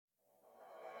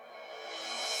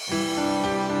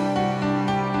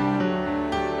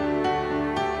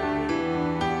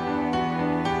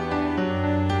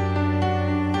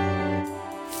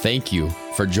Thank you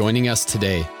for joining us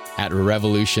today at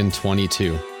Revolution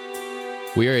 22.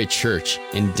 We are a church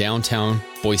in downtown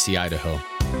Boise, Idaho.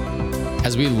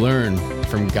 As we learn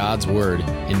from God's Word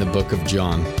in the book of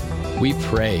John, we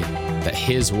pray that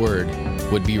His Word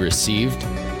would be received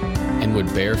and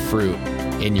would bear fruit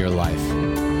in your life.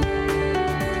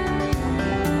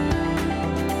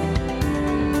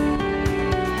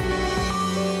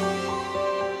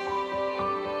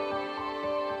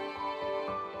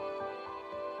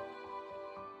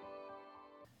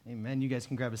 Amen. You guys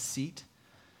can grab a seat.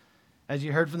 As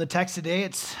you heard from the text today,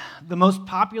 it's the most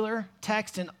popular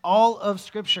text in all of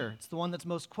Scripture. It's the one that's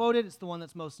most quoted. It's the one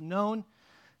that's most known.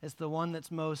 It's the one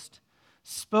that's most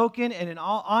spoken. And in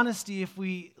all honesty, if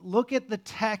we look at the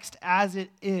text as it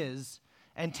is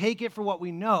and take it for what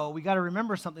we know, we got to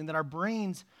remember something, that our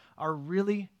brains are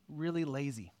really, really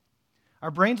lazy. Our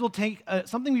brains will take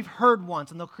something we've heard once,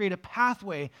 and they'll create a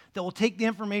pathway that will take the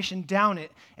information down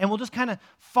it, and we'll just kind of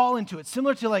fall into it,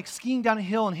 similar to like skiing down a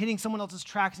hill and hitting someone else's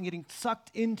tracks and getting sucked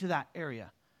into that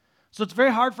area. So it's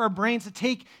very hard for our brains to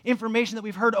take information that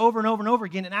we've heard over and over and over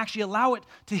again and actually allow it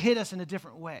to hit us in a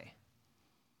different way.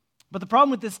 But the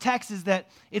problem with this text is that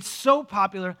it's so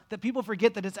popular that people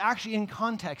forget that it's actually in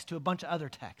context to a bunch of other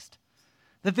text.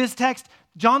 That this text,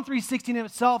 John 3:16 in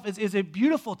itself, is a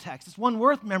beautiful text. It's one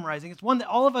worth memorizing. It's one that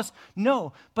all of us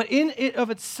know. But in it of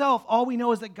itself, all we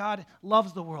know is that God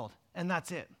loves the world, and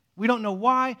that's it. We don't know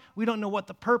why. We don't know what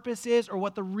the purpose is or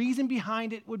what the reason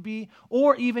behind it would be,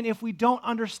 or even if we don't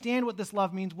understand what this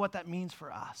love means, what that means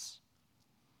for us.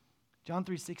 John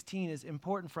 3:16 is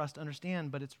important for us to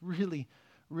understand, but it's really,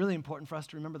 really important for us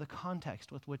to remember the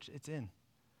context with which it's in.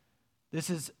 This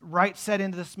is right set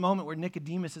into this moment where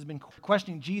Nicodemus has been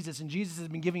questioning Jesus, and Jesus has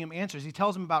been giving him answers. He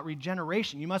tells him about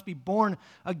regeneration. You must be born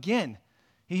again.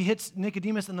 He hits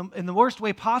Nicodemus in the worst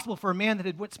way possible for a man that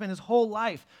had spent his whole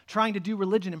life trying to do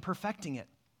religion and perfecting it.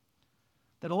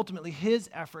 That ultimately his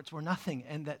efforts were nothing,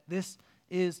 and that this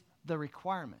is the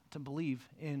requirement to believe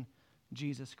in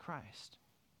Jesus Christ.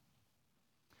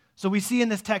 So we see in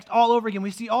this text all over again,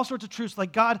 we see all sorts of truths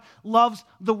like God loves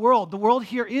the world. The world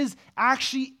here is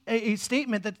actually a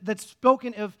statement that's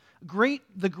spoken of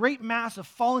the great mass of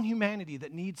fallen humanity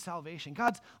that needs salvation.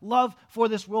 God's love for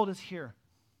this world is here.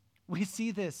 We see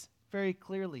this very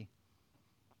clearly.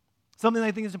 Something that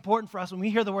I think is important for us, when we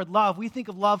hear the word love, we think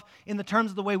of love in the terms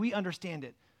of the way we understand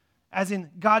it. As in,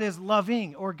 God is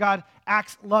loving, or God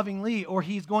acts lovingly, or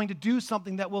He's going to do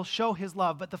something that will show His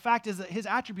love. But the fact is that His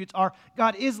attributes are,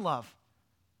 God is love.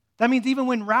 That means even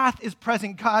when wrath is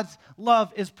present, God's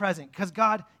love is present, because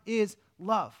God is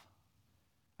love.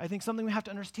 I think something we have to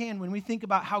understand when we think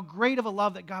about how great of a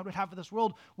love that God would have for this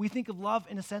world, we think of love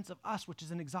in a sense of us, which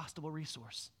is an inexhaustible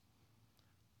resource.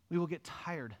 We will get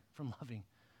tired from loving.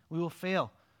 We will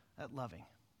fail at loving.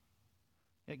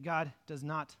 Yet God does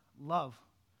not love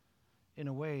in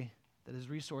a way that His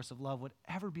resource of love would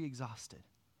ever be exhausted.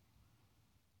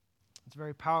 It's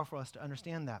very powerful for us to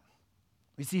understand that.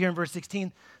 We see here in verse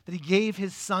 16 that He gave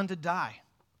His Son to die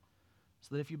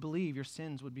so that if you believe, your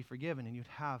sins would be forgiven and you'd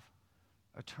have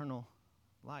eternal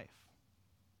life.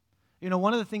 You know,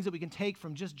 one of the things that we can take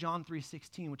from just John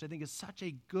 3:16, which I think is such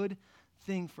a good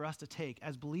thing for us to take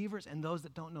as believers and those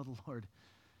that don't know the Lord,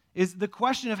 is the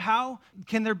question of how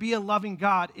can there be a loving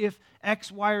God if X,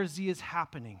 Y, or Z is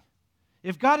happening?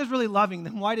 If God is really loving,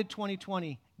 then why did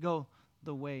 2020 go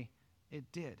the way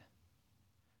it did?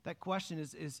 That question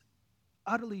is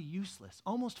utterly useless,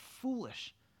 almost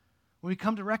foolish, when we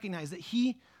come to recognize that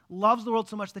He loves the world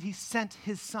so much that He sent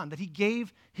His Son, that He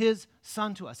gave His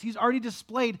Son to us. He's already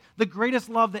displayed the greatest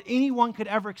love that anyone could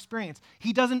ever experience.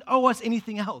 He doesn't owe us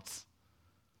anything else.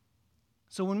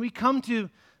 So when we come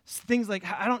to things like,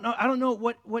 I don't know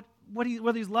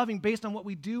whether He's loving based on what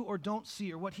we do or don't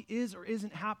see, or what He is or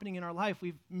isn't happening in our life,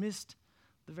 we've missed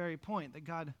the very point that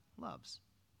God loves.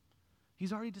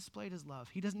 He's already displayed His love.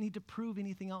 He doesn't need to prove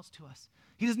anything else to us.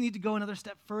 He doesn't need to go another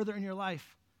step further in your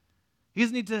life. He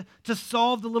doesn't need to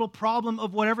solve the little problem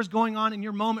of whatever's going on in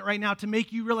your moment right now to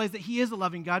make you realize that He is a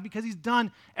loving God, because He's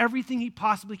done everything He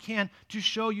possibly can to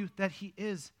show you that He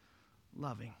is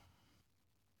loving.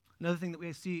 Another thing that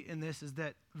we see in this is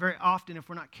that very often, if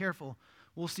we're not careful,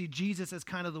 we'll see Jesus as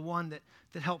kind of the one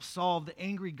that helps solve the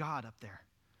angry God up there.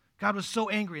 God was so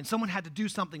angry, and someone had to do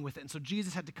something with it, and so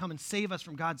Jesus had to come and save us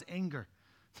from God's anger.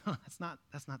 No, that's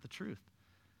not the truth.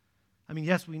 I mean,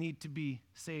 yes, we need to be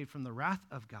saved from the wrath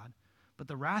of God, but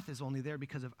the wrath is only there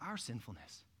because of our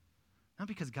sinfulness, not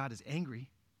because God is angry,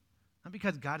 not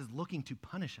because God is looking to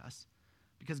punish us,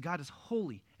 because God is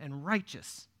holy and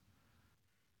righteous.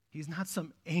 He's not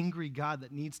some angry God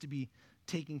that needs to be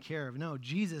taken care of. No,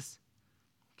 Jesus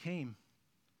came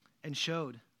and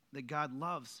showed that God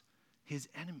loves his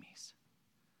enemies.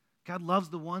 God loves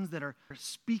the ones that are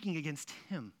speaking against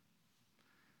him.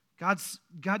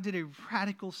 God did a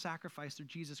radical sacrifice through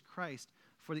Jesus Christ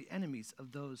for the enemies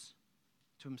of those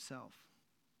to himself.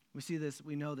 We see this,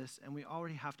 we know this, and we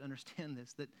already have to understand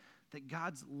this, that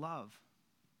God's love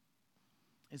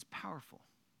is powerful.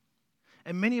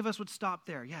 And many of us would stop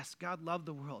there. Yes, God loved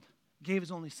the world, gave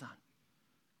his only son.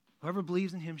 Whoever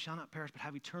believes in him shall not perish but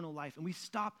have eternal life. And we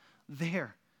stop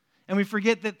there. And we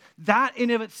forget that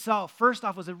in of itself, first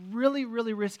off, was a really,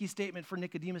 really risky statement for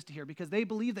Nicodemus to hear because they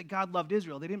believed that God loved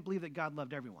Israel. They didn't believe that God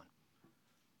loved everyone.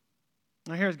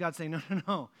 Now here's God saying,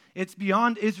 no. It's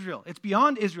beyond Israel. It's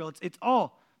beyond Israel. It's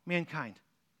all mankind.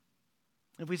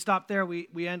 If we stop there,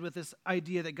 we end with this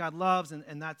idea that God loves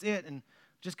and that's it. And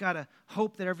just got to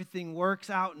hope that everything works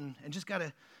out and just got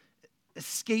to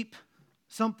escape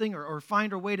something or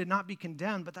find our way to not be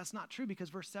condemned. But that's not true because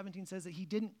verse 17 says that he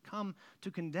didn't come to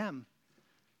condemn,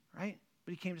 right?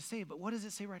 But he came to save. But what does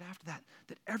it say right after that?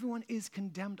 That everyone is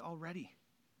condemned already.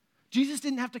 Jesus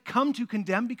didn't have to come to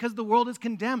condemn because the world is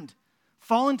condemned,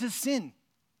 fallen to sin.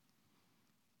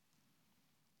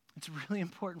 It's really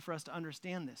important for us to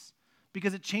understand this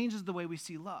because it changes the way we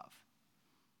see love.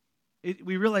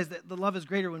 We realize that the love is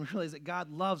greater when we realize that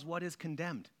God loves what is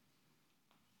condemned.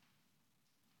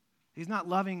 He's not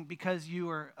loving because you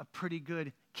are a pretty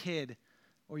good kid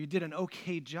or you did an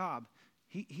okay job.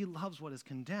 He loves what is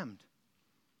condemned.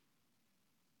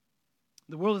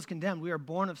 The world is condemned. We are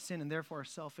born of sin and therefore are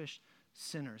selfish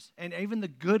sinners. And even the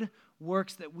good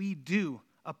works that we do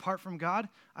apart from God,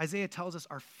 Isaiah tells us,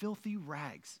 are filthy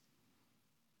rags.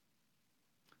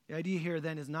 The idea here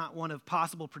then is not one of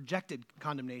possible projected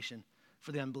condemnation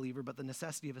for the unbeliever, but the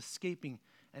necessity of escaping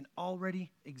an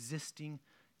already existing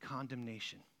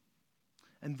condemnation.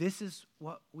 And this is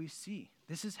what we see.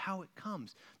 This is how it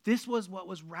comes. This was what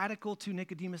was radical to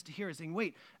Nicodemus to hear, saying,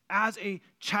 wait, as a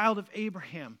child of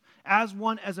Abraham, as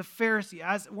a Pharisee,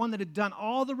 as one that had done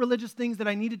all the religious things that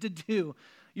I needed to do,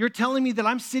 you're telling me that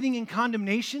I'm sitting in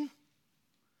condemnation?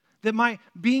 That my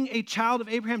being a child of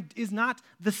Abraham is not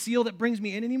the seal that brings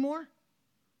me in anymore?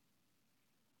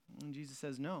 And Jesus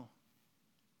says, no,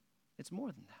 it's more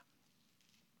than that.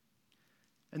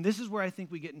 And this is where I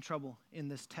think we get in trouble in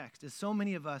this text, is so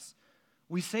many of us,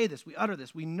 we say this, we utter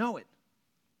this, we know it.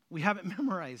 We have it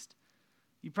memorized.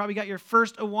 You probably got your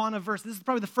first Awana verse. This is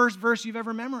probably the first verse you've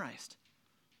ever memorized.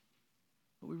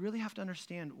 But we really have to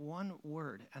understand one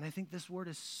word, and I think this word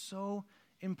is so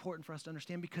important for us to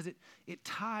understand because it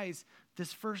ties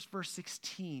this first verse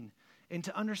 16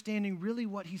 into understanding really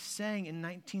what he's saying in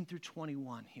 19 through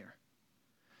 21 here.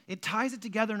 It ties it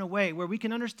together in a way where we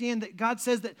can understand that God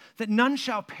says that none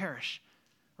shall perish,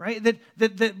 right?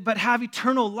 But have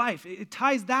eternal life. It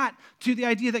ties that to the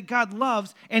idea that God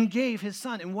loves and gave his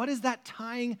son. And what is that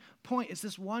tying point? It's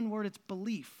this one word, it's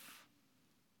belief.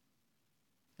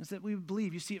 It's that we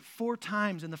believe. You see it 4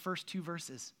 times in the first 2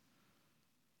 verses.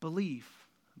 Believe,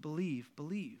 believe,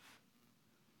 believe.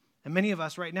 And many of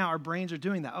us right now, our brains are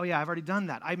doing that. Oh yeah, I've already done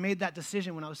that. I made that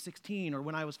decision when I was 16 or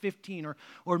when I was 15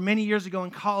 or many years ago in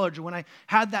college or when I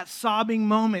had that sobbing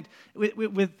moment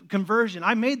with conversion.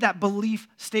 I made that belief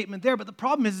statement there. But the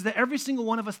problem is that every single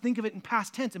one of us think of it in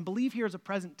past tense, and believe here is a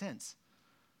present tense.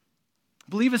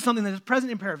 Believe is something that is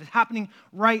present imperative. It's happening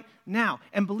right now.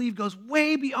 And believe goes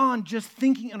way beyond just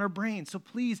thinking in our brain. So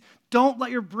please don't let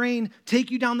your brain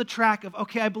take you down the track of,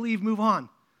 okay, I believe, move on.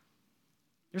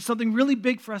 There's something really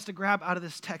big for us to grab out of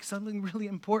this text, something really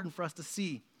important for us to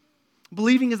see.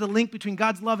 Believing is a link between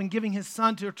God's love and giving his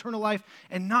son to eternal life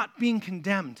and not being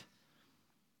condemned.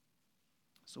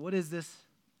 So what is this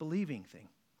believing thing?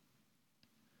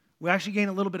 We actually gain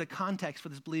a little bit of context for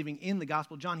this believing in the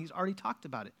Gospel of John. He's already talked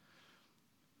about it.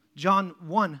 John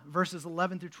 1, verses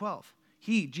 11 through 12.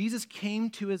 Jesus came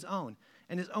to his own,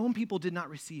 and his own people did not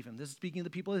receive him. This is speaking of the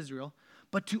people of Israel.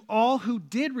 But to all who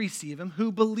did receive him,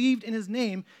 who believed in his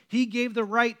name, he gave the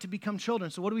right to become children.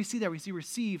 So what do we see there? We see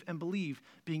receive and believe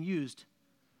being used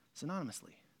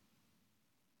synonymously.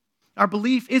 Our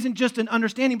belief isn't just an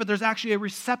understanding, but there's actually a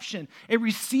reception, a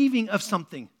receiving of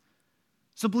something.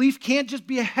 So belief can't just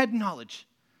be a head knowledge.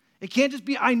 It can't just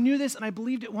be, I knew this and I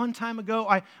believed it one time ago.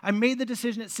 I made the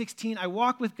decision at 16. I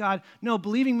walk with God. No,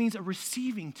 believing means a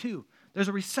receiving too. There's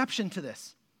a reception to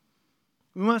this.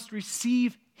 We must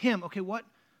receive him. Okay, what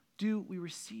do we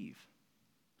receive?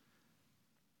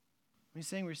 When he's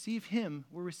saying receive him,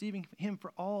 we're receiving him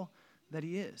for all that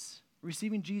he is.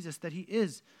 Receiving Jesus, that he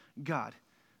is God,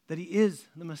 that he is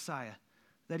the Messiah,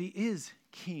 that he is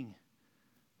King,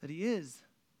 that he is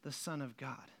the Son of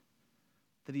God,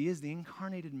 that he is the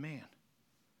incarnated man.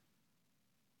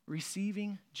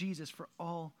 Receiving Jesus for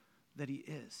all that he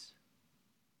is.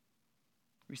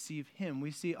 Receive him.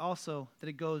 We see also that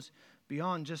it goes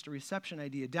beyond just a reception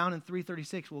idea. Down in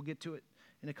 3:36, we'll get to it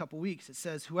in a couple weeks. It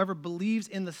says, whoever believes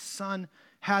in the Son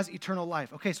has eternal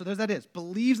life. Okay, so there's that is.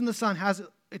 Believes in the Son has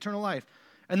eternal life.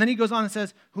 And then he goes on and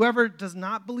says, whoever does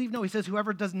not believe, no, he says,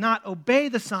 whoever does not obey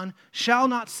the Son shall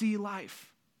not see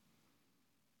life.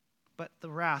 But the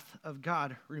wrath of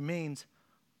God remains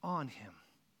on him.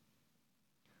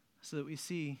 So that we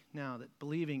see now that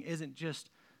believing isn't just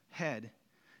head.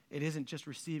 It isn't just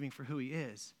receiving for who he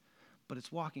is, but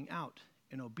it's walking out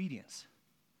in obedience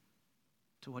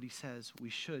to what he says we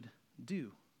should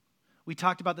do. We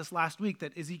talked about this last week,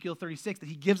 that Ezekiel 36, that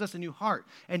he gives us a new heart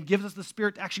and gives us the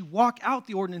Spirit to actually walk out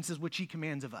the ordinances which he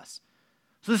commands of us.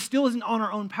 So this still isn't on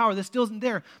our own power. This still isn't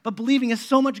there. But believing is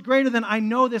so much greater than I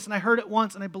know this and I heard it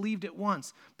once and I believed it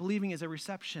once. Believing is a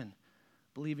reception.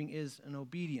 Believing is an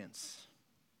obedience.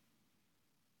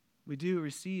 We do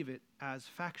receive it as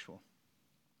factual.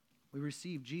 We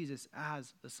receive Jesus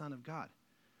as the Son of God.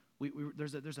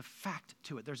 There's a fact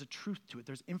to it. There's a truth to it.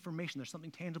 There's information. There's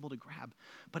something tangible to grab.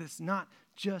 But it's not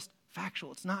just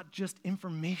factual. It's not just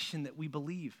information that we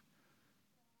believe.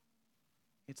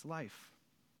 It's life.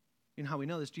 You know how we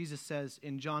know this? Jesus says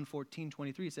in John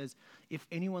 14:23, he says, if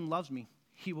anyone loves me,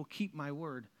 he will keep my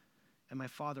word, and my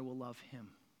Father will love him.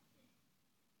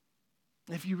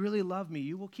 If you really love me,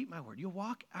 you will keep my word. You'll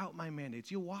walk out my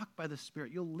mandates. You'll walk by the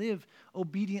Spirit. You'll live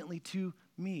obediently to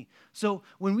me. So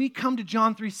when we come to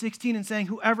John 3:16 and saying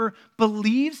whoever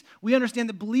believes, we understand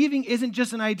that believing isn't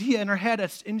just an idea in our head, an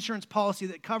insurance policy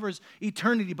that covers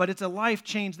eternity, but it's a life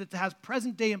change that has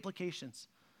present day implications.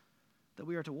 That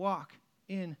we are to walk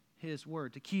in his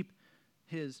word, to keep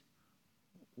his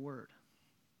word.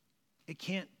 It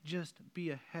can't just be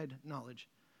a head knowledge.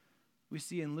 We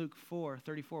see in Luke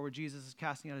 4:34 where Jesus is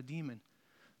casting out a demon.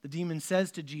 The demon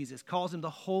says to Jesus, calls him the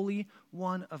Holy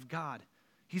One of God.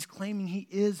 He's claiming he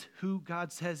is who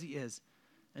God says he is.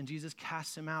 And Jesus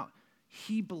casts him out.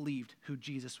 He believed who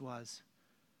Jesus was,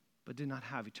 but did not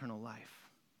have eternal life.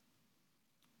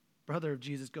 Brother of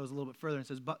Jesus goes a little bit further and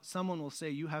says, but someone will say,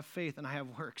 you have faith and I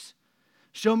have works.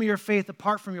 Show me your faith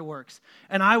apart from your works,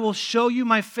 and I will show you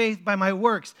my faith by my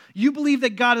works. You believe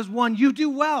that God is one. You do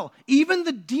well. Even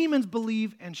the demons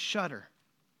believe and shudder.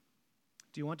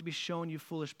 Do you want to be shown, you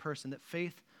foolish person, that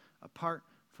faith apart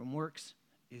from works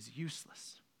is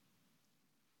useless?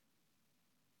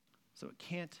 So it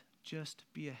can't just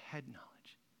be a head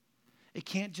knowledge. It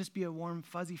can't just be a warm,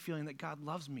 fuzzy feeling that God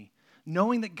loves me.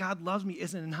 Knowing that God loves me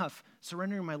isn't enough.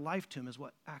 Surrendering my life to him is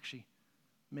what actually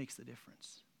makes the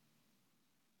difference.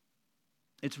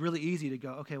 It's really easy to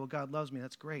go, okay, well, God loves me.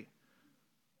 That's great.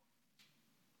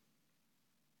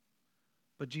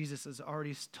 But Jesus has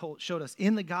already showed us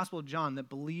in the Gospel of John that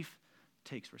belief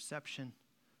takes reception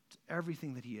to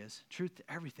everything that he is, truth to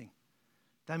everything.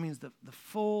 That means the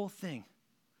full thing.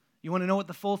 You want to know what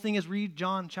the full thing is? Read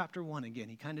John chapter 1 again.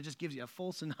 He kind of just gives you a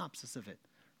full synopsis of it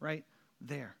right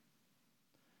there.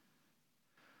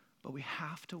 But we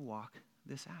have to walk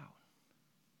this out.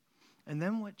 And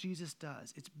then what Jesus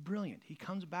does, it's brilliant. He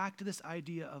comes back to this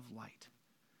idea of light.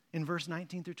 In verse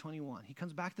 19 through 21, he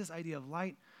comes back to this idea of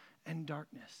light and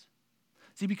darkness.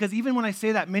 See, because even when I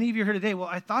say that, many of you are here today, well,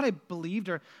 I thought I believed,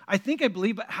 or I think I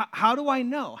believe, but how do I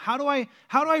know? How do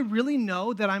I really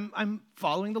know that I'm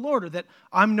following the Lord, or that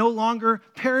I'm no longer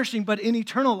perishing, but in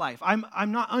eternal life?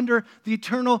 I'm not under the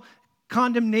eternal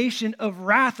condemnation of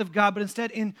wrath of God, but instead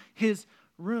in his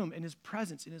room, in his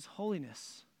presence, in his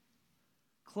holiness,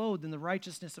 clothed in the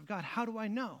righteousness of God. How do I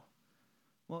know?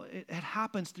 Well, it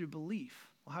happens through belief.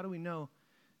 Well, how do we know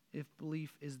if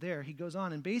belief is there? He goes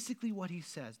on, and basically what he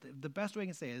says, the best way I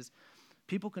can say is,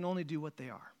 people can only do what they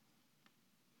are.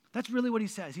 That's really what he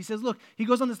says. He says, look, he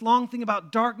goes on this long thing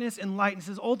about darkness and light, and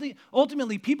says,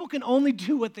 ultimately, people can only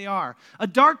do what they are. A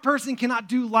dark person cannot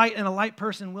do light, and a light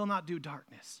person will not do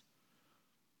darkness.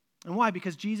 And why?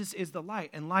 Because Jesus is the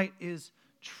light, and light is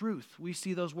truth. We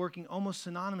see those working almost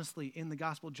synonymously in the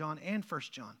Gospel of John and 1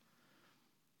 John.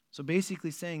 So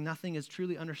basically saying nothing is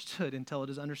truly understood until it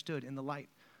is understood in the light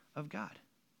of God.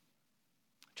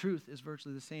 Truth is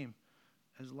virtually the same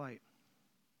as light.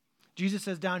 Jesus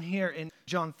says down here in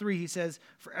John 3, he says,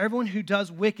 for everyone who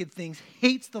does wicked things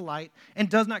hates the light and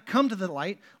does not come to the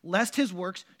light, lest his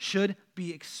works should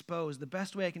be exposed. The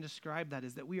best way I can describe that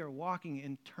is that we are walking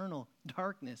in eternal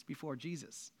darkness before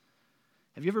Jesus.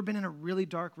 Have you ever been in a really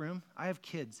dark room? I have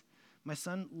kids. My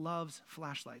son loves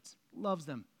flashlights, loves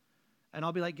them. And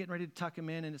I'll be like getting ready to tuck him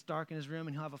in, and it's dark in his room,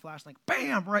 and he'll have a flashlight,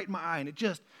 bam, right in my eye, and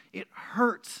it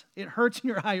hurts. It hurts in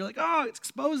your eye. You're like, oh, it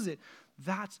exposes it.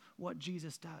 That's what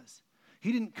Jesus does.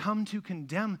 He didn't come to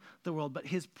condemn the world, but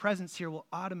his presence here will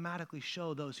automatically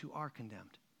show those who are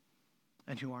condemned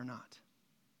and who are not.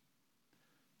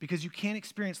 Because you can't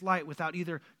experience light without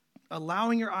either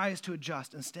allowing your eyes to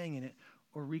adjust and staying in it,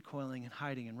 or recoiling and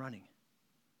hiding and running.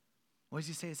 What does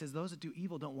he say? It says those that do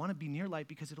evil don't want to be near light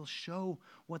because it'll show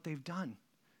what they've done.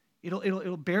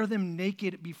 It'll bear them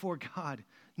naked before God.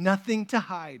 Nothing to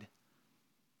hide.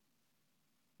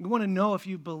 We want to know if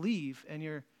you believe and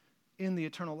you're in the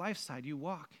eternal life side, you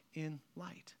walk in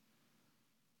light.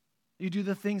 You do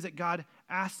the things that God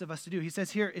asks of us to do. He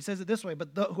says here, it says it this way, but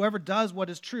whoever does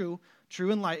what is true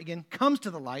in light, again, comes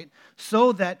to the light,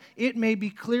 so that it may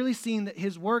be clearly seen that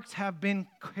his works have been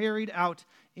carried out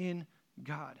in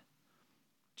God.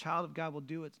 Child of God will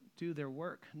do their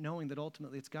work, knowing that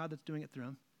ultimately it's God that's doing it through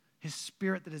them, his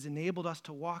Spirit that has enabled us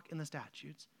to walk in the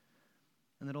statutes,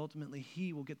 and that ultimately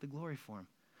he will get the glory for them.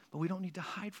 But we don't need to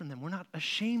hide from them. We're not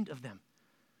ashamed of them.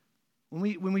 When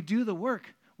we do the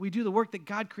work, we do the work that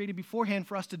God created beforehand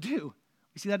for us to do.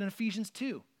 We see that in Ephesians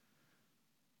 2.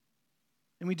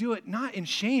 And we do it not in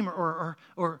shame or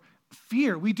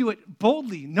fear. We do it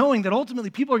boldly, knowing that ultimately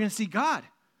people are going to see God.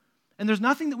 And there's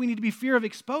nothing that we need to be fear of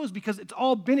exposed, because it's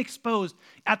all been exposed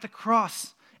at the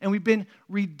cross. And we've been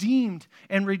redeemed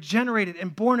and regenerated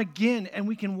and born again. And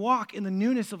we can walk in the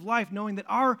newness of life, knowing that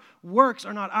our works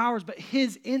are not ours, but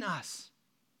his in us.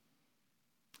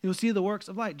 You'll see the works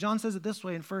of light. John says it this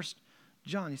way in 1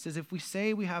 John. He says, if we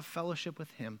say we have fellowship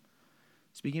with him,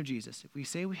 speaking of Jesus, if we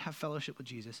say we have fellowship with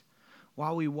Jesus,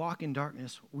 while we walk in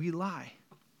darkness, we lie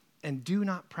and do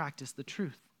not practice the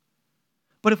truth.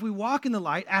 But if we walk in the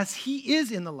light, as he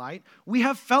is in the light, we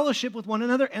have fellowship with one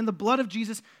another, and the blood of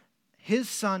Jesus, his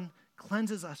Son,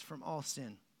 cleanses us from all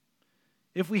sin.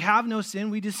 If we have no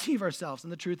sin, we deceive ourselves,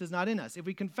 and the truth is not in us. If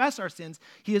we confess our sins,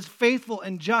 he is faithful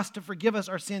and just to forgive us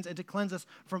our sins and to cleanse us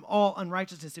from all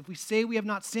unrighteousness. If we say we have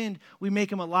not sinned, we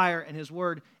make him a liar, and his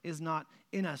word is not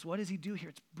in us. What does he do here?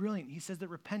 It's brilliant. He says that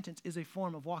repentance is a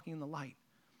form of walking in the light.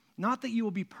 Not that you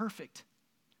will be perfect.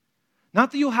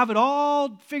 Not that you'll have it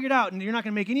all figured out and you're not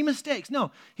going to make any mistakes.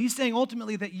 No, he's saying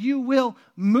ultimately that you will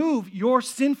move your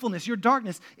sinfulness, your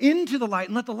darkness, into the light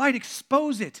and let the light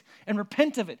expose it and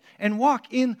repent of it and walk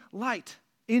in light,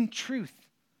 in truth.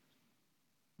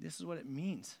 This is what it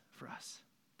means for us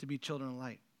to be children of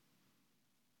light.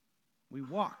 We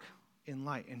walk in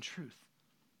light and truth.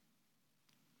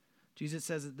 Jesus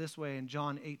says it this way in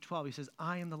John 8:12. He says,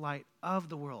 I am the light of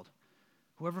the world.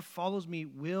 Whoever follows me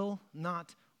will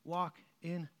not walk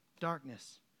in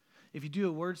darkness. If you do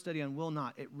a word study on will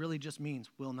not, it really just means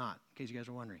will not, in case you guys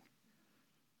are wondering.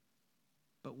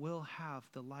 But will have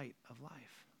the light of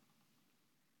life.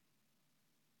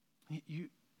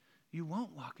 You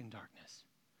won't walk in darkness.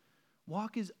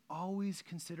 Walk is always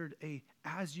considered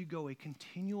as you go, a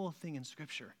continual thing in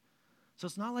Scripture. So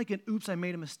it's not like an oops, I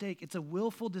made a mistake. It's a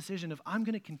willful decision of I'm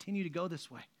going to continue to go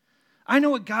this way. I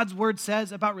know what God's word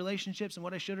says about relationships and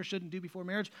what I should or shouldn't do before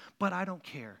marriage, but I don't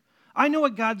care. I know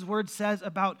what God's word says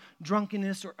about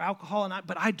drunkenness or alcohol,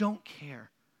 but I don't care.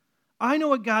 I know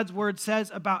what God's word says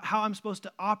about how I'm supposed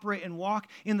to operate and walk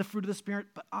in the fruit of the Spirit,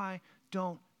 but I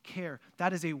don't care.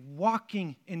 That is a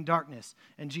walking in darkness.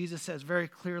 And Jesus says very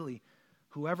clearly,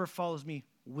 whoever follows me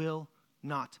will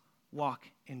not walk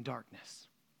in darkness.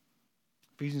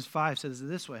 Ephesians 5 says it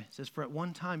this way. It says, for at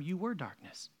one time you were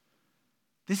darkness.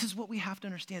 This is what we have to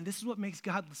understand. This is what makes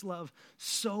God's love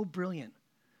so brilliant.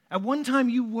 At one time,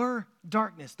 you were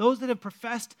darkness. Those that have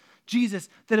professed Jesus,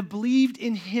 that have believed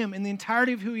in him, in the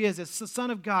entirety of who he is, as the Son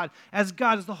of God, as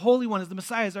the Holy One, as the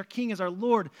Messiah, as our King, as our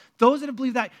Lord. Those that have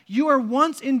believed that, you are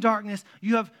once in darkness.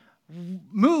 You have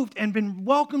moved and been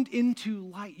welcomed into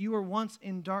light. You were once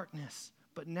in darkness,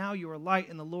 but now you are light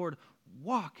in the Lord.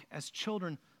 Walk as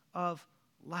children of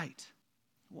light.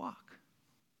 Walk.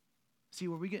 See,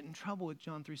 where we get in trouble with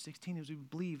John 3:16 is we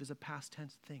believe is a past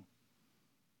tense thing.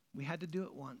 We had to do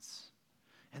it once.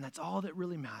 And that's all that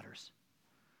really matters.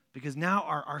 Because now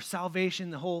our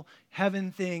salvation, the whole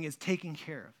heaven thing is taken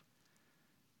care of.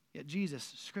 Yet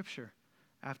Jesus, Scripture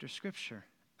after Scripture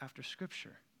after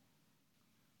Scripture.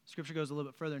 Scripture goes a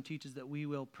little bit further and teaches that we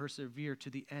will persevere to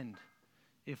the end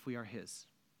if we are his.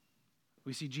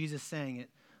 We see Jesus saying it,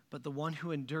 but the one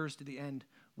who endures to the end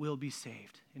will be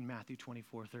saved in Matthew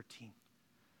 24:13.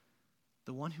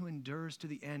 The one who endures to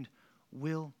the end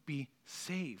will be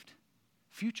saved.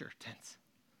 Future tense.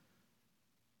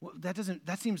 Well,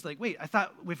 that seems like, wait, I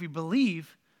thought if we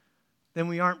believe, then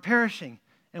we aren't perishing.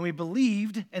 And we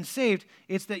believed and saved.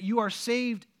 It's that you are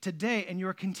saved today and you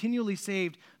are continually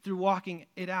saved through walking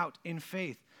it out in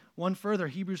faith. One further,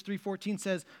 Hebrews 3:14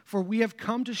 says, for we have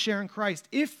come to share in Christ,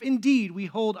 if indeed we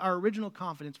hold our original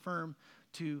confidence firm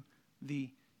to the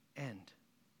end.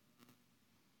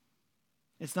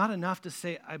 It's not enough to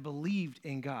say, I believed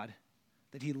in God,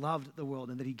 that he loved the world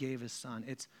and that he gave his son.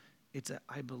 It's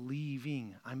I'm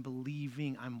believing,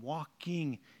 I'm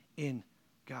walking in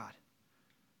God.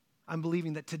 I'm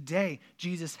believing that today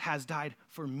Jesus has died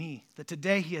for me, that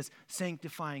today he is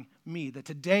sanctifying me, that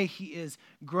today he is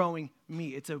growing me.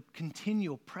 It's a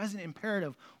continual, present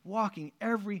imperative, walking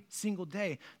every single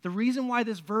day. The reason why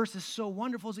this verse is so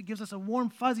wonderful is it gives us a warm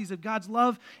fuzzies of God's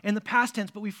love in the past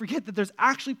tense, but we forget that there's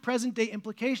actually present day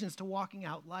implications to walking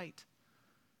out light.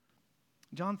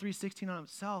 John 3:16 on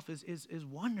itself is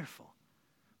wonderful,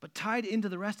 but tied into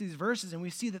the rest of these verses, and we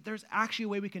see that there's actually a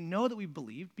way we can know that we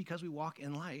believed because we walk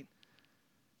in light.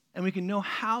 And we can know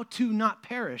how to not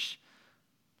perish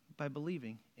by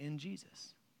believing in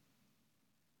Jesus.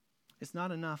 It's not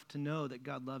enough to know that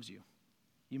God loves you.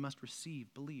 You must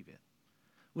believe it.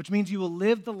 Which means you will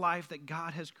live the life that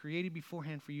God has created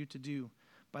beforehand for you to do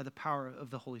by the power of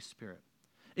the Holy Spirit.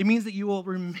 It means that you will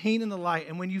remain in the light,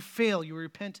 and when you fail, you will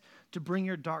repent to bring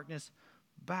your darkness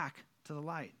back to the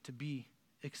light, to be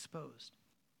exposed.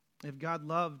 If God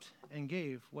loved and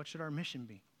gave, what should our mission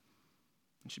be?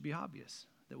 It should be obvious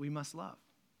that we must love.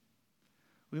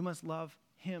 We must love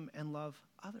him and love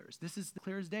others. This is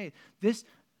clear as day. This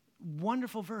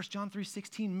wonderful verse, John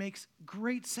 3:16, makes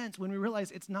great sense when we realize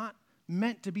it's not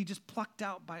meant to be just plucked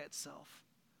out by itself.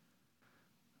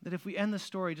 That if we end the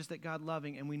story just at God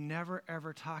loving and we never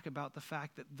ever talk about the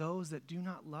fact that those that do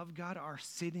not love God are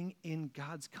sitting in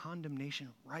God's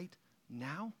condemnation right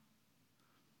now,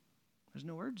 there's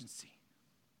no urgency.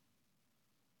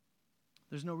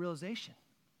 There's no realization.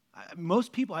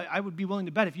 Most people, I would be willing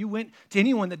to bet, if you went to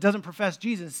anyone that doesn't profess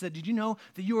Jesus and said, did you know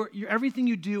that your everything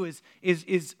you do is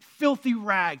filthy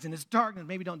rags and it's darkness?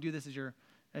 Maybe don't do this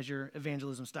as your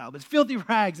evangelism style, but it's filthy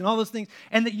rags and all those things,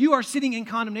 and that you are sitting in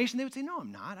condemnation. They would say, no,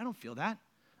 I'm not. I don't feel that.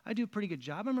 I do a pretty good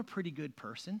job. I'm a pretty good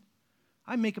person.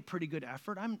 I make a pretty good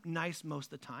effort. I'm nice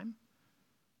most of the time.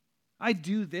 I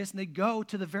do this, and they go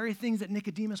to the very things that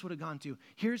Nicodemus would have gone to.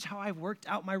 Here's how I've worked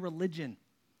out my religion.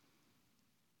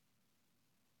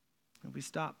 If we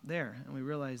stop there and we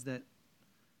realize that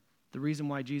the reason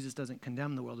why Jesus doesn't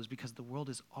condemn the world is because the world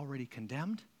is already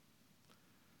condemned,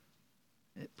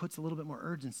 it puts a little bit more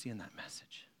urgency in that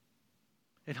message.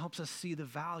 It helps us see the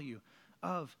value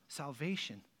of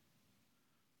salvation.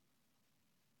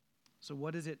 So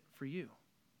what is it for you?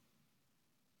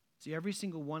 See, every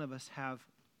single one of us have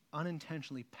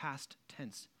unintentionally past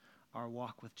tense our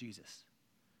walk with Jesus.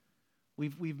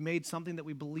 We've made something that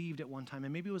we believed at one time,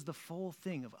 and maybe it was the full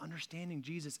thing of understanding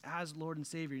Jesus as Lord and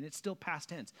Savior, and it's still past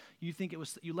tense. You think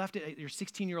you left it at your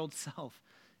 16-year-old self,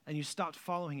 and you stopped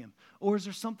following him. Or is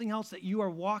there something else that you are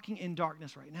walking in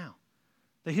darkness right now?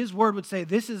 That his word would say,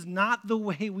 this is not the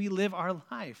way we live our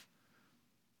life.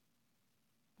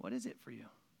 What is it for you?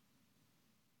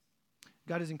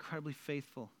 God is incredibly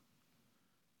faithful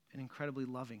and incredibly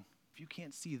loving. If you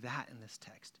can't see that in this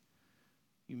text,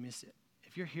 you miss it.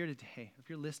 If you're here today, if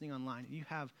you're listening online, and you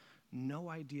have no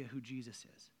idea who Jesus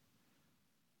is,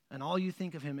 and all you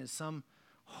think of him as some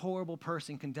horrible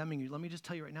person condemning you, let me just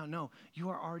tell you right now, no, you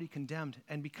are already condemned,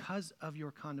 and because of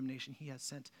your condemnation, he has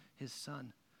sent his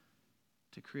son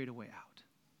to create a way out,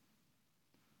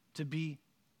 to be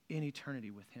in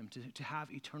eternity with him, to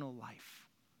have eternal life.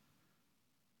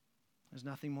 There's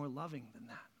nothing more loving than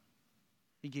that.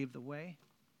 He gave the way,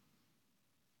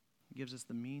 he gives us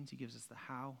the means, he gives us the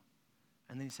how.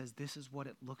 And then he says, this is what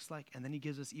it looks like. And then he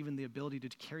gives us even the ability to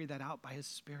carry that out by his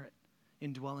Spirit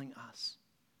indwelling us.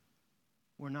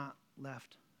 We're not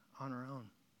left on our own.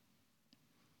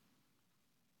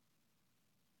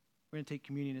 We're going to take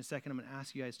communion in a second. I'm going to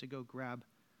ask you guys to go grab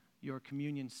your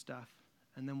communion stuff,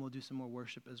 and then we'll do some more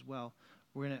worship as well.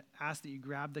 We're going to ask that you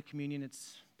grab the communion.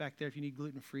 It's back there. If you need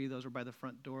gluten-free, those are by the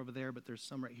front door over there, but there's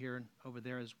some right here and over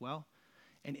there as well.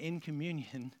 And in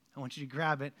communion, I want you to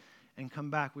grab it and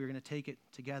come back. We're going to take it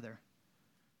together.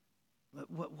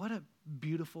 What a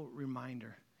beautiful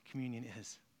reminder communion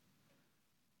is.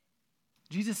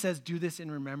 Jesus says, do this in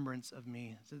remembrance of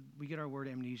me. So we get our word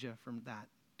amnesia from that.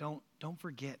 Don't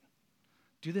forget.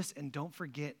 Do this and don't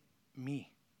forget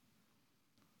me.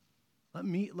 Let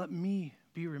me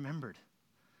be remembered.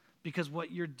 Because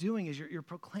what you're doing is you're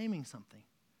proclaiming something.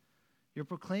 You're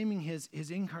proclaiming his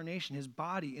incarnation, his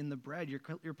body in the bread.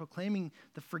 You're proclaiming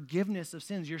the forgiveness of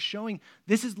sins. You're showing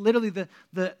this is literally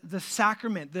the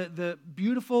sacrament, the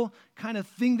beautiful kind of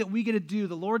thing that we get to do,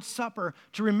 the Lord's Supper,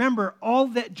 to remember all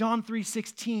that John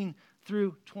 3:16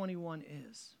 through 21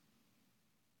 is.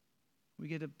 We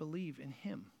get to believe in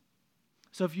him.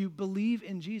 So if you believe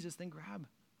in Jesus, then grab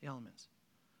the elements.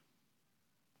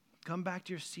 come back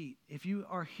to your seat. If you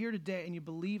are here today and you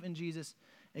believe in Jesus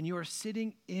and you are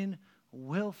sitting in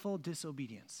willful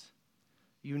disobedience,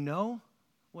 you know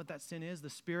what that sin is. The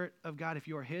Spirit of God, if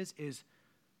you are His, is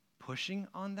pushing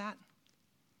on that.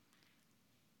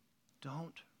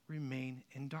 Don't remain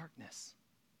in darkness.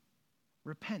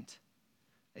 Repent.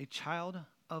 A child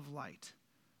of light,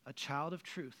 a child of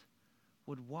truth,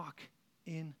 would walk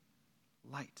in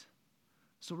light.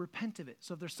 So repent of it.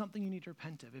 So if there's something you need to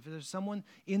repent of, if there's someone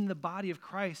in the body of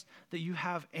Christ that you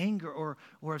have anger or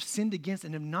have sinned against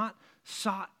and have not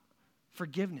sought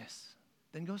forgiveness,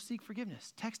 then go seek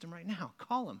forgiveness. Text them right now.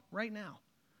 Call them right now.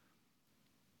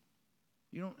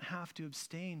 You don't have to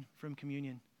abstain from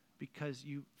communion because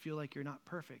you feel like you're not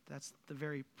perfect. That's the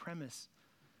very premise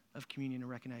of communion and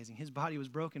recognizing His body was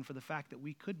broken for the fact that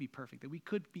we could be perfect, that we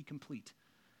could be complete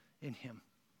in Him,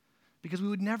 because we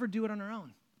would never do it on our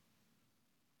own.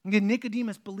 Again,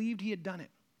 Nicodemus believed he had done it.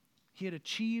 He had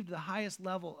achieved the highest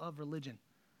level of religion.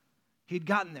 He had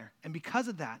gotten there. And because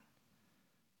of that,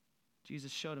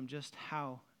 Jesus showed him just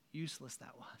how useless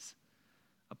that was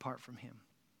apart from Him.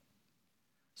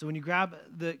 So when you grab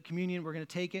the communion, we're going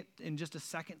to take it in just a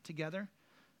second together,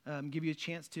 give you a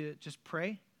chance to just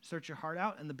pray, search your heart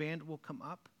out, and the band will come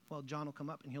up. Well, John will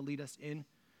come up, and he'll lead us in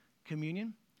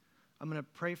communion. I'm going to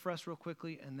pray for us real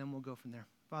quickly, and then we'll go from there.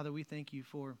 Father, we thank you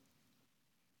for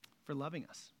loving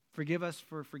us. Forgive us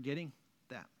for forgetting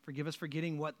that. Forgive us for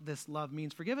forgetting what this love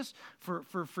means. Forgive us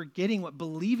for forgetting what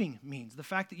believing means. The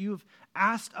fact that you have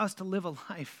asked us to live a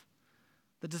life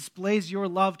that displays your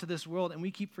love to this world, and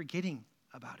we keep forgetting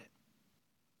about it.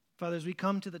 Father, as we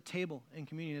come to the table in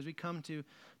communion, as we come to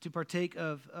partake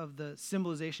of the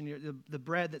symbolization, the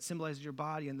bread that symbolizes your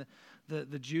body and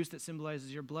the juice that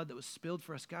symbolizes your blood that was spilled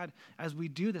for us, God, as we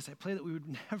do this, I pray that we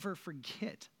would never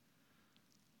forget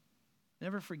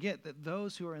that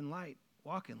those who are in light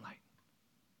walk in light.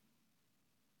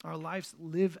 Our lives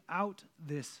live out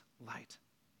this light.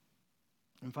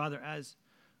 And Father, as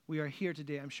we are here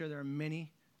today, I'm sure there are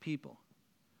many people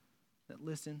that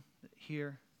listen, that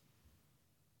hear,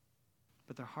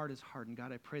 but their heart is hardened.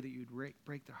 God, I pray that you'd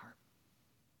break their heart.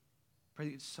 Pray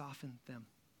that you'd soften them.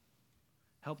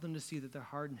 Help them to see that their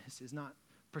hardness is not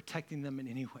protecting them in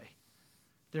any way.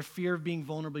 Their fear of being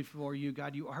vulnerable before you,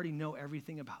 God, you already know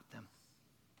everything about them.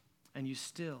 And you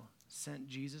still sent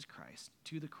Jesus Christ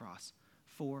to the cross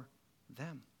for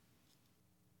them.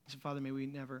 So, Father, may we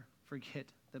never forget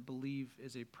that believe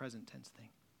is a present tense thing.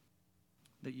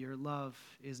 That your love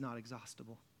is not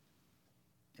exhaustible.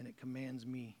 And it commands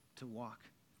me to walk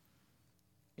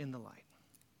in the light.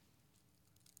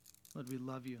 Lord, we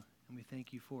love you and we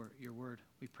thank you for your word.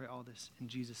 We pray all this in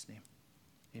Jesus' name.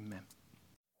 Amen.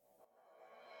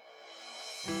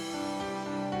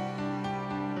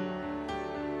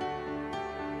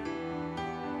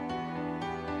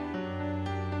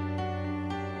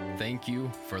 Thank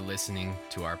you for listening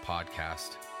to our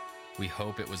podcast. We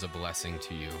hope it was a blessing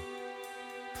to you.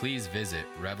 Please visit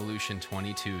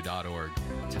revolution22.org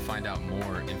to find out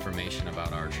more information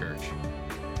about our church.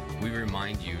 We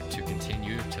remind you to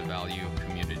continue to value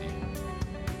community.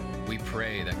 We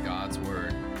pray that God's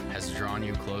word has drawn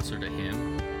you closer to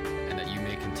Him and that you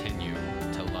may continue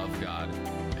to love God